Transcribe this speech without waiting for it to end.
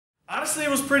Honestly,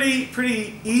 it was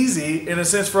pretty easy in a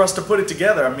sense for us to put it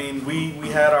together. I mean, we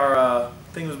had our I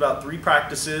think it was about 3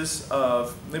 practices.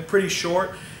 They're pretty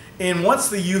short. And once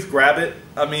the youth grab it,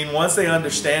 I mean, once they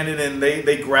understand it and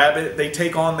they grab it, they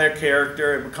take on their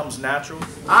character, it becomes natural.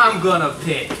 I'm gonna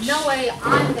pitch. No way,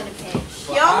 I'm gonna pitch.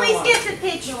 You always get to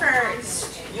pitch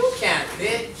first. You can't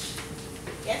pitch.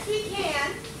 Yes, we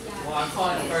can. Well, I'm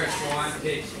calling first, so I'm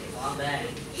pitching. I'm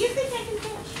batting. You think I can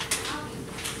pitch?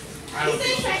 I You don't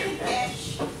think I think can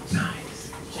pitch?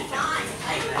 Nice. Nice. I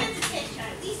don't get to pitch, or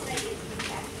at least I get to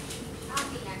catch. I'll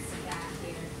be next to that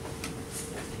later.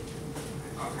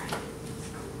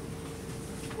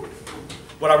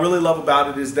 What I really love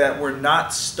about it is that we're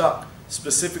not stuck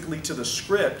specifically to the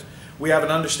script. We have an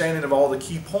understanding of all the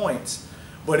key points,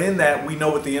 but in that we know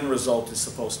what the end result is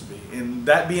supposed to be. And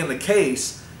that being the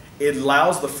case, it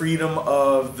allows the freedom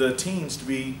of the teens to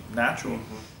be natural.